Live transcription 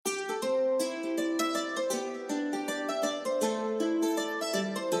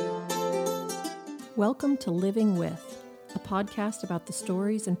Welcome to Living With, a podcast about the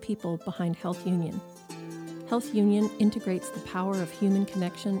stories and people behind Health Union. Health Union integrates the power of human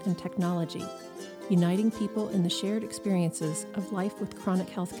connection and technology, uniting people in the shared experiences of life with chronic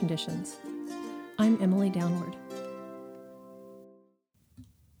health conditions. I'm Emily Downward.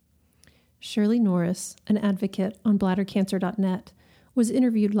 Shirley Norris, an advocate on bladdercancer.net, was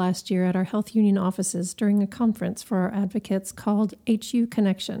interviewed last year at our Health Union offices during a conference for our advocates called HU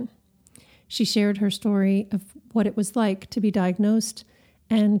Connection. She shared her story of what it was like to be diagnosed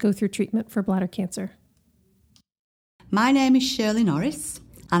and go through treatment for bladder cancer. My name is Shirley Norris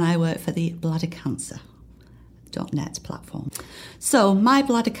and I work for the bladdercancer.net platform. So my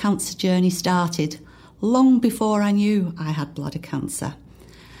bladder cancer journey started long before I knew I had bladder cancer.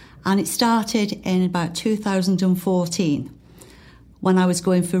 And it started in about 2014 when I was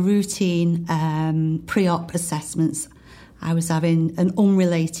going for routine pre-op assessments. I was having an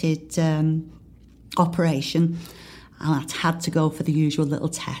unrelated operation and I had to go for the usual little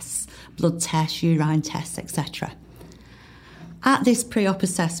tests, blood tests, urine tests, etc. At this pre-op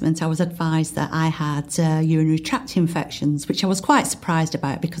assessment, I was advised that I had urinary tract infections, which I was quite surprised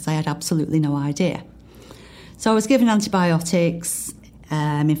about because I had absolutely no idea. So I was given antibiotics,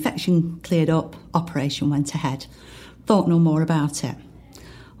 infection cleared up, operation went ahead. Thought no more about it.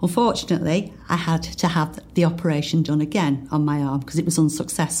 Unfortunately, I had to have the operation done again on my arm because it was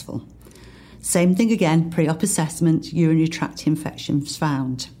unsuccessful. Same thing again, pre-op assessment, urinary tract infections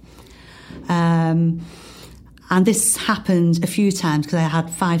found. And this happened a few times because I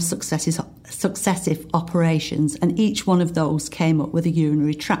had 5 successive operations and each one of those came up with a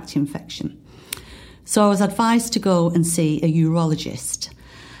urinary tract infection. So I was advised to go and see a urologist.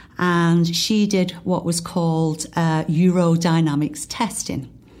 And she did what was called urodynamics testing,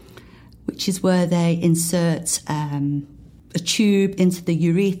 which is where they insert a tube into the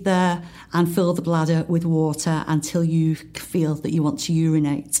urethra and fill the bladder with water until you feel that you want to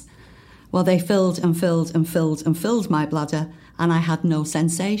urinate. Well, they filled and filled and filled and filled my bladder and I had no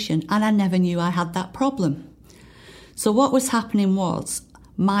sensation and I never knew I had that problem. So what was happening was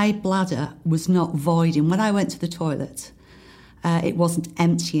my bladder was not voiding. When I went to the toilet, it wasn't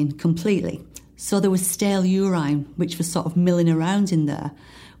emptying completely. So there was stale urine, which was sort of milling around in there,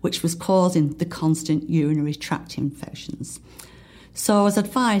 which was causing the constant urinary tract infections. So I was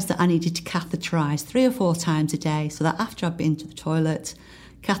advised that I needed to catheterise 3 or 4 times a day so that after I'd been to the toilet,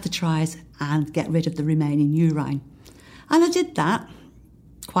 catheterise and get rid of the remaining urine. And I did that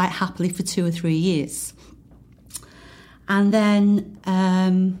quite happily for 2 or 3 years. And then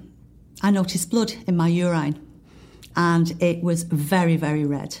I noticed blood in my urine and it was very, very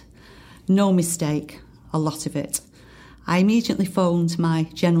red. No mistake, a lot of it. I immediately phoned my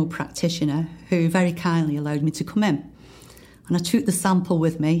general practitioner, who very kindly allowed me to come in. And I took the sample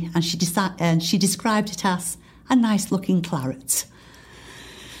with me, and she described it as a nice-looking claret.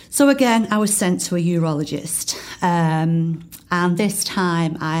 So again, I was sent to a urologist, and this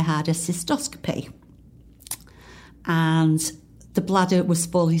time I had a cystoscopy. And the bladder was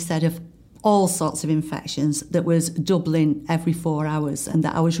full, he said, of all sorts of infections that was doubling every 4 hours, and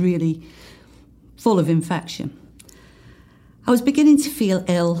that I was really full of infection. I was beginning to feel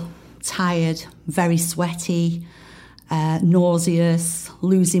ill, tired, very sweaty, nauseous,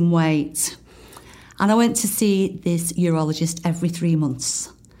 losing weight. And I went to see this urologist every 3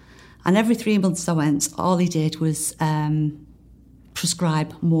 months. And every 3 months I went, all he did was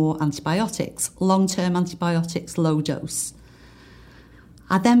prescribe more antibiotics, long-term antibiotics, low dose.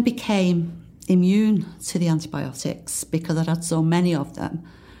 I then became immune to the antibiotics because I'd had so many of them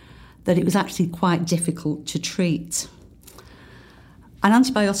that it was actually quite difficult to treat. An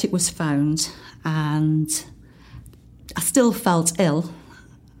antibiotic was found and I still felt ill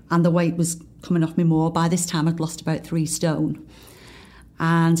and the weight was coming off me more. By this time I'd lost about 3 stone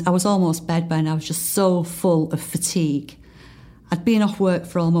and I was almost bedbound. I was just so full of fatigue. I'd been off work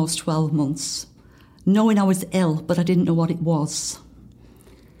for almost 12 months, knowing I was ill, but I didn't know what it was.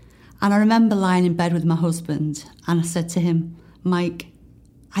 And I remember lying in bed with my husband and I said to him, Mike,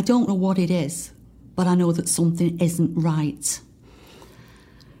 I don't know what it is, but I know that something isn't right.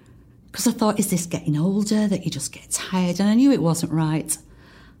 Because I thought, is this getting older, that you just get tired? And I knew it wasn't right.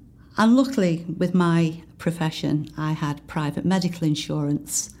 And luckily, with my profession, I had private medical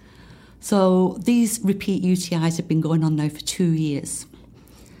insurance. So these repeat UTIs have been going on now for 2 years.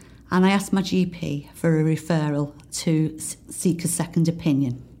 And I asked my GP for a referral to seek a second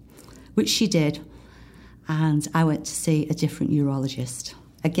opinion, which she did. And I went to see a different urologist.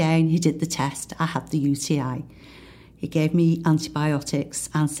 Again, he did the test. I had the UTI. He gave me antibiotics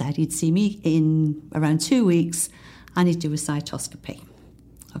and said he'd see me in around 2 weeks and he'd do a cytoscopy.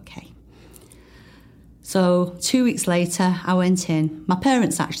 Okay. So 2 weeks later, I went in. My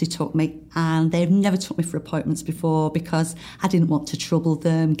parents actually took me, and they've never took me for appointments before because I didn't want to trouble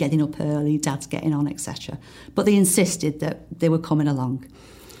them, getting up early, dad's getting on, etc. But they insisted that they were coming along.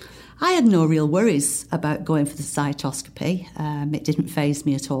 I had no real worries about going for the cytoscopy. It didn't faze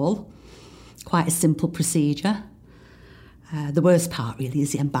me at all. Quite a simple procedure. The worst part really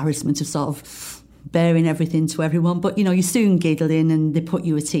is the embarrassment of sort of bearing everything to everyone, but you soon giggle in and they put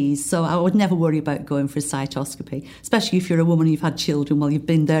you at ease. So I would never worry about going for a cytoscopy, especially if you're a woman and you've had children. Well, you've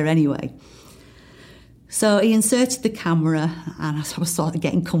been there anyway. So he inserted the camera, and I was sort of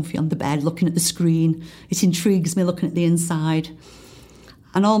getting comfy on the bed, looking at the screen. It intrigues me looking at the inside.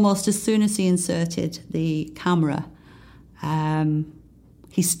 And almost as soon as he inserted the camera,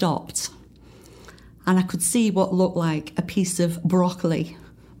 he stopped. And I could see what looked like a piece of broccoli,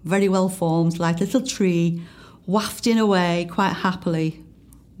 very well formed, like a little tree, wafting away quite happily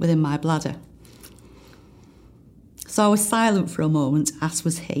within my bladder. So I was silent for a moment, as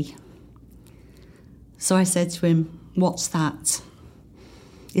was he. So I said to him, "What's that?"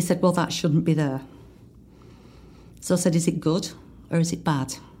 He said, "Well, that shouldn't be there." So I said, "Is it good or is it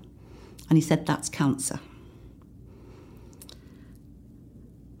bad?" And he said, "That's cancer."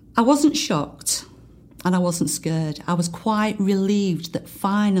 I wasn't shocked. And I wasn't scared. I was quite relieved that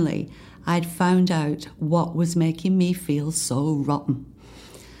finally I'd found out what was making me feel so rotten.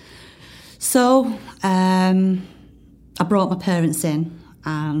 So I brought my parents in,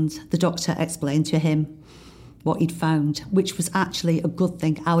 and the doctor explained to him what he'd found, which was actually a good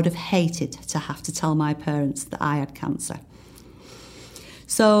thing. I would have hated to have to tell my parents that I had cancer.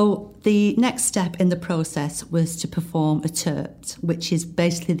 So the next step in the process was to perform a TURBT, which is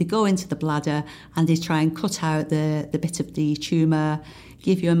basically they go into the bladder and they try and cut out the bit of the tumour,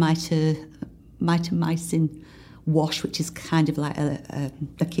 give you a mitomycin wash, which is kind of like a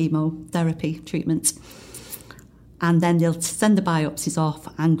chemotherapy treatment. And then they'll send the biopsies off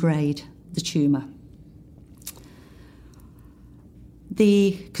and grade the tumour.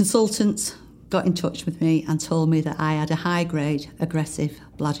 The consultant got in touch with me and told me that I had a high-grade aggressive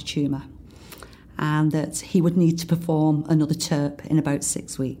bladder tumour and that he would need to perform another TURP in about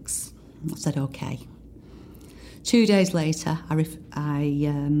 6 weeks. I said, OK. 2 days later, I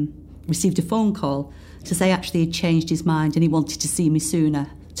received a phone call to say actually he'd changed his mind and he wanted to see me sooner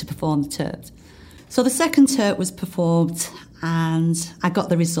to perform the TURP. So the second TURP was performed and I got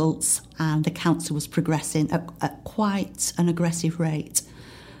the results, and the cancer was progressing at quite an aggressive rate.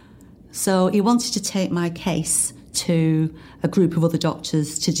 So he wanted to take my case to a group of other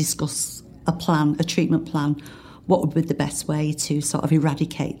doctors to discuss a treatment plan, what would be the best way to sort of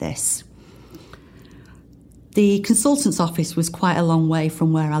eradicate this. The consultant's office was quite a long way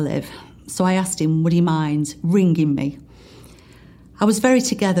from where I live, so I asked him, would he mind ringing me? I was very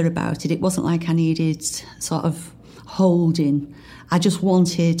together about it. It wasn't like I needed sort of holding. I just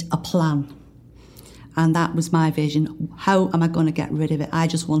wanted a plan. And that was my vision. How am I going to get rid of it? I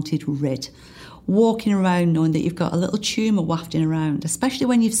just wanted rid. Walking around knowing that you've got a little tumour wafting around, especially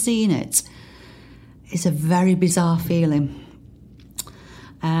when you've seen it, is a very bizarre feeling.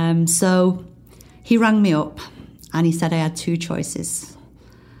 So he rang me up and he said I had two choices.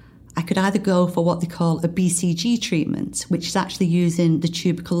 I could either go for what they call a BCG treatment, which is actually using the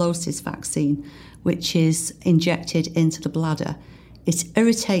tuberculosis vaccine, which is injected into the bladder. It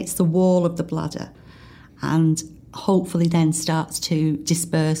irritates the wall of the bladder and hopefully then starts to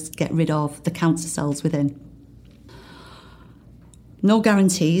disperse, get rid of the cancer cells within. No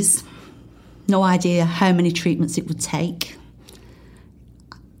guarantees, no idea how many treatments it would take.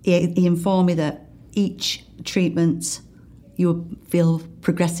 He informed me that each treatment you would feel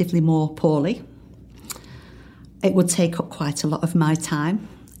progressively more poorly. It would take up quite a lot of my time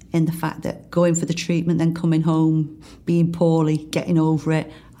in the fact that going for the treatment, then coming home, being poorly, getting over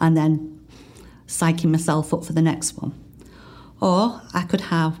it, and then psyching myself up for the next one. Or I could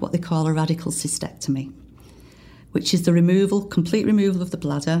have what they call a radical cystectomy, which is the complete removal of the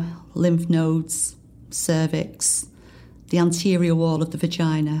bladder, lymph nodes, cervix, the anterior wall of the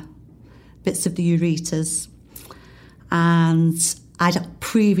vagina, bits of the ureters, and I'd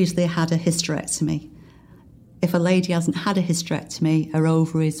previously had a hysterectomy. If a lady hasn't had a hysterectomy, her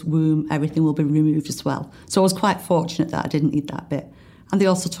ovaries, womb, everything will be removed as well. So I was quite fortunate that I didn't need that bit. And they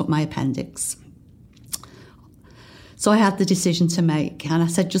also took my appendix. So I had the decision to make, and I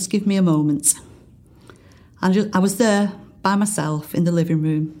said, just give me a moment. And I was there by myself in the living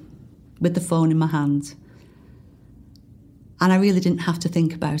room with the phone in my hand. And I really didn't have to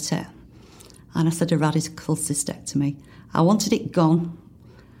think about it. And I said a radical cystectomy. I wanted it gone.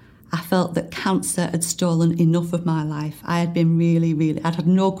 I felt that cancer had stolen enough of my life. I had been I'd had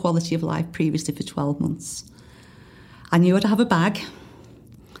no quality of life previously for 12 months. I knew I'd have a bag,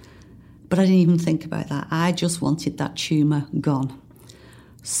 but I didn't even think about that. I just wanted that tumour gone.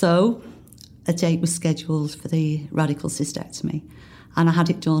 So a date was scheduled for the radical cystectomy, and I had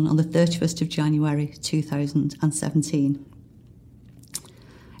it done on the 31st of January 2017.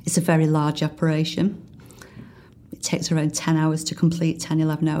 It's a very large operation. It takes around 10 hours to complete, 10,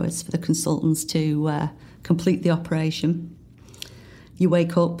 11 hours for the consultants to complete the operation. You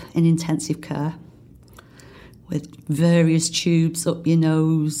wake up in intensive care with various tubes up your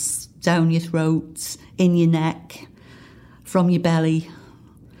nose, down your throat, in your neck, from your belly,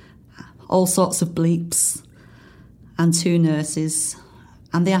 all sorts of bleeps, and 2 nurses.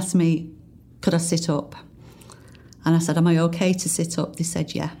 And they asked me, could I sit up? And I said, am I okay to sit up? They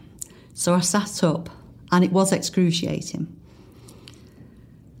said, yeah. So I sat up, and it was excruciating.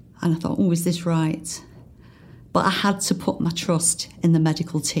 And I thought, oh, is this right? But I had to put my trust in the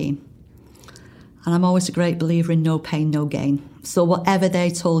medical team. And I'm always a great believer in no pain, no gain. So whatever they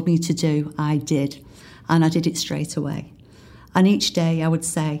told me to do, I did. And I did it straight away. And each day I would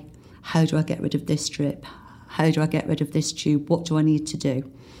say, how do I get rid of this strip? How do I get rid of this tube? What do I need to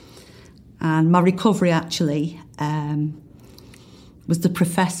do? And my recovery actually was the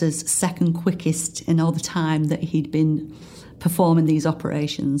professor's second quickest in all the time that he'd been performing these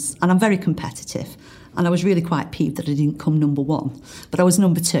operations. And I'm very competitive. And I was really quite peeved that I didn't come number 1. But I was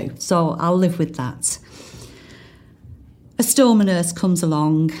number 2, so I'll live with that. A stoma nurse comes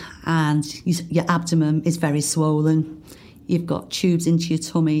along and your abdomen is very swollen. You've got tubes into your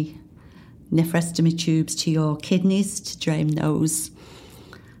tummy, nephrectomy tubes to your kidneys to drain those.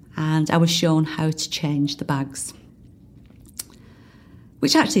 And I was shown how to change the bags,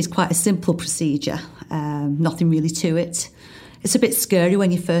 which actually is quite a simple procedure, nothing really to it. It's a bit scary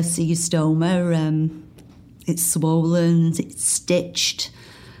when you first see your stoma. It's swollen, it's stitched,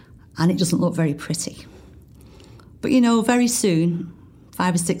 and it doesn't look very pretty. But very soon,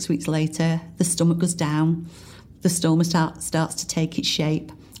 5 or 6 weeks later, the stomach goes down, the stoma starts to take its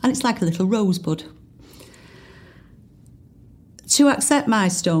shape, and it's like a little rosebud. To accept my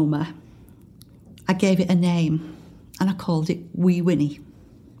stoma, I gave it a name, and I called it Wee Winnie.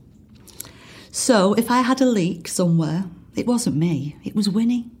 So if I had a leak somewhere, it wasn't me, it was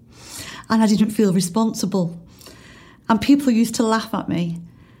Winnie. And I didn't feel responsible. And people used to laugh at me,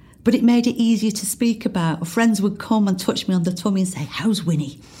 but it made it easier to speak about. Friends would come and touch me on the tummy and say, how's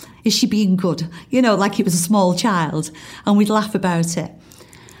Winnie? Is she being good? Like it was a small child. And we'd laugh about it.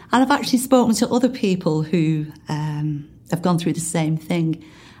 And I've actually spoken to other people who have gone through the same thing.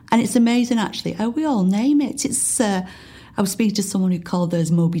 And it's amazing, actually, how we all name it. I was speaking to someone who called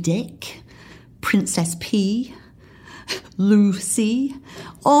theirs Moby Dick, Princess P, Lucy,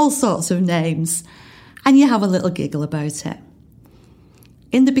 all sorts of names. And you have a little giggle about it.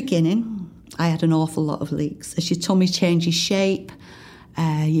 In the beginning, I had an awful lot of leaks. As your tummy changes shape,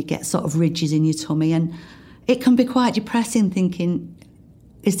 you get sort of ridges in your tummy. And it can be quite depressing thinking,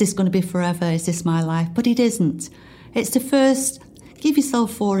 is this going to be forever? Is this my life? But it isn't. It's the first, give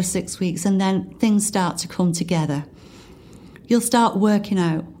yourself 4 or 6 weeks, and then things start to come together. You'll start working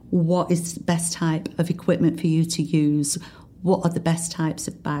out what is the best type of equipment for you to use, what are the best types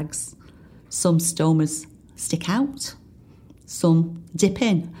of bags. Some stomas stick out, some dip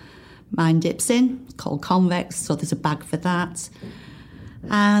in. Mine dips in, it's called convex, so there's a bag for that.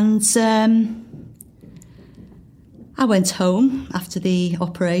 And I went home after the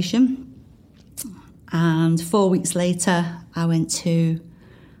operation, and 4 weeks later I went to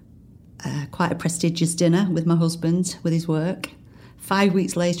quite a prestigious dinner with my husband with his work. 5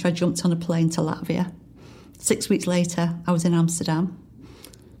 weeks later I jumped on a plane to Latvia. 6 weeks later I was in Amsterdam.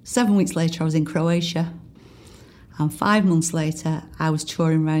 7 weeks later I was in Croatia. And 5 months later I was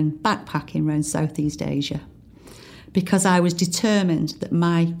touring around, backpacking around Southeast Asia, because I was determined that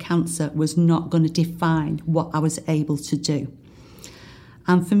my cancer was not going to define what I was able to do.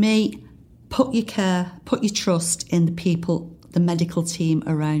 And for me, put your care, put your trust in the people, the medical team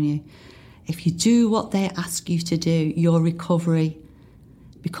around you. If you do what they ask you to do, your recovery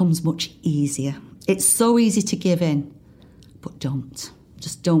becomes much easier. It's so easy to give in, but don't.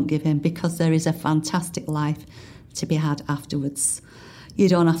 Just don't give in, because there is a fantastic life to be had afterwards. You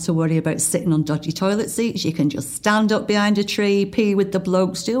don't have to worry about sitting on dodgy toilet seats. You can just stand up behind a tree, pee with the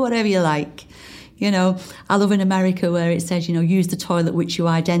blokes, do whatever you like. I love in America where it says, use the toilet which you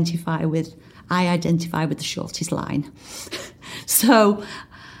identify with. I identify with the shortest line. So,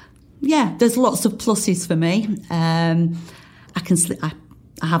 yeah, there's lots of pluses for me. I can sleep.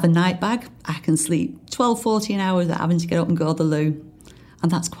 I have a night bag. I can sleep 12, 14 hours without having to get up and go to the loo.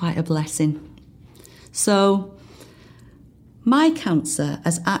 and that's quite a blessing. So my cancer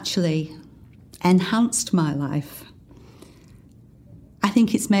has actually enhanced my life. I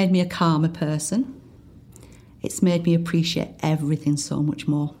think it's made me a calmer person. It's made me appreciate everything so much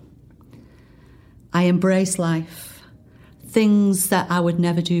more. I embrace life. Things that I would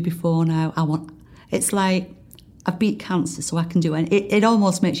never do before now, it's like I've beat cancer, so I can do it. It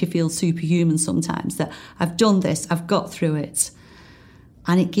almost makes you feel superhuman sometimes, that I've done this, I've got through it.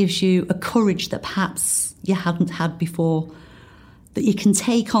 And it gives you a courage that perhaps you hadn't had before, that you can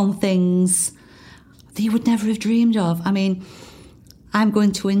take on things that you would never have dreamed of. I mean, I'm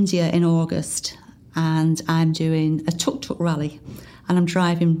going to India in August, and I'm doing a tuk-tuk rally, and I'm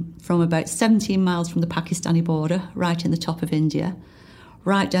driving from about 17 miles from the Pakistani border, right in the top of India,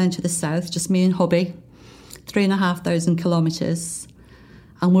 right down to the south, just me and hubby, 3,500 kilometres,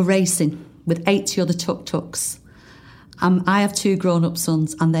 and we're racing with 80 other tuk-tuks. I have 2 grown-up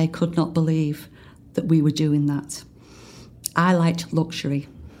sons, and they could not believe that we were doing that. I liked luxury,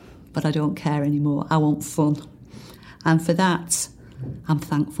 but I don't care anymore. I want fun. And for that, I'm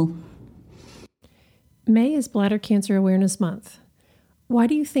thankful. May is Bladder Cancer Awareness Month. Why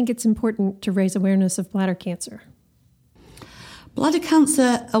do you think it's important to raise awareness of bladder cancer? Bladder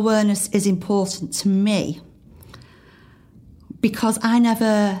cancer awareness is important to me because I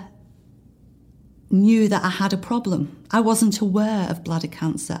never knew that I had a problem. I wasn't aware of bladder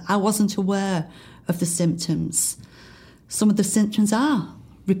cancer. I wasn't aware of the symptoms. Some of the symptoms are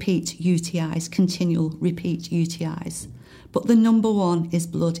repeat UTIs, continual repeat UTIs. But the number one is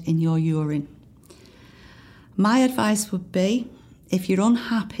blood in your urine. My advice would be, if you're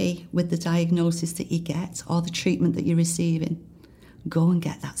unhappy with the diagnosis that you get or the treatment that you're receiving, go and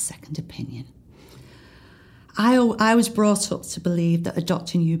get that second opinion. I was brought up to believe that a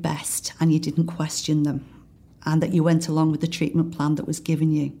doctor knew best and you didn't question them, and that you went along with the treatment plan that was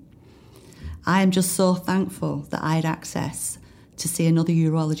given you. I am just so thankful that I had access to see another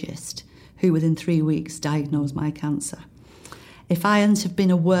urologist who within 3 weeks diagnosed my cancer. If I hadn't have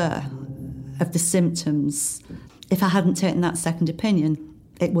been aware of the symptoms, if I hadn't taken that second opinion,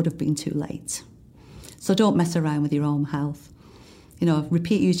 it would have been too late. So don't mess around with your own health. You know,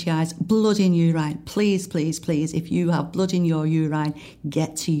 repeat UTIs, blood in urine. Please, please, please, if you have blood in your urine,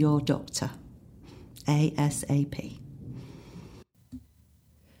 get to your doctor. ASAP.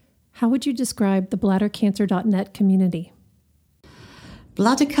 How would you describe the bladdercancer.net community?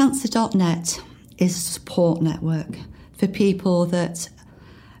 Bladdercancer.net is a support network for people that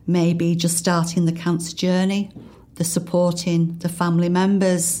may be just starting the cancer journey, the supporting the family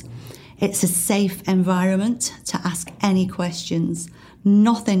members. It's a safe environment to ask any questions.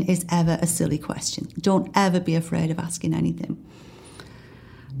 Nothing is ever a silly question. Don't ever be afraid of asking anything.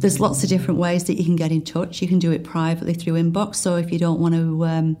 There's lots of different ways that you can get in touch. You can do it privately through inbox. So if you don't want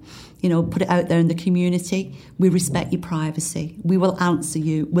to, put it out there in the community, we respect your privacy. We will answer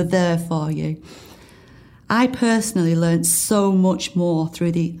you. We're there for you. I personally learned so much more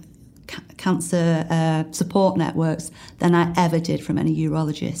through the cancer support networks than I ever did from any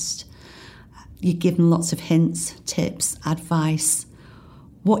urologist. You're given lots of hints, tips, advice.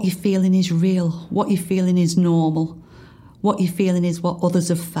 What you're feeling is real. What you're feeling is normal. What you're feeling is what others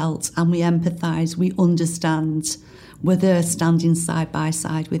have felt, and we empathise, we understand. We're there standing side by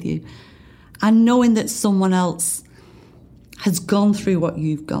side with you. And knowing that someone else has gone through what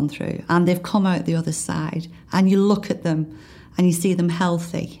you've gone through and they've come out the other side, and you look at them and you see them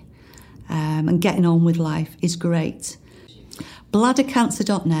healthy and getting on with life is great.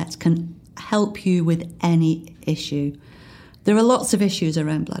 Bladdercancer.net can help you with any issue. There are lots of issues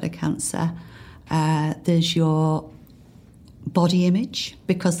around bladder cancer. There's your body image,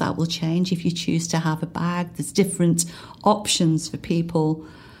 because that will change if you choose to have a bag. There's different options for people,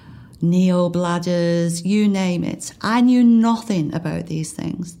 neobladders, you name it. I knew nothing about these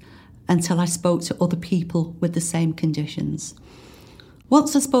things until I spoke to other people with the same conditions.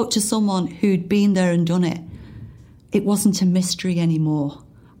 Once I spoke to someone who'd been there and done it, it wasn't a mystery anymore.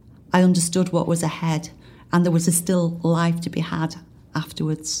 I understood what was ahead, and there was a still life to be had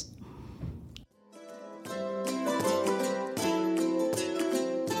afterwards.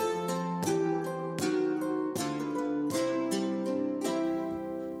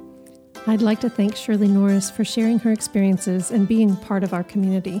 I'd like to thank Shirley Norris for sharing her experiences and being part of our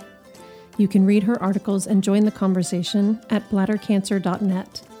community. You can read her articles and join the conversation at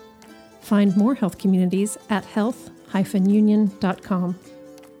bladdercancer.net. Find more health communities at health-union.com.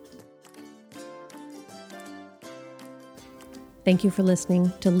 Thank you for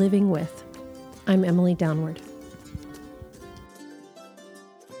listening to Living With. I'm Emily Downward.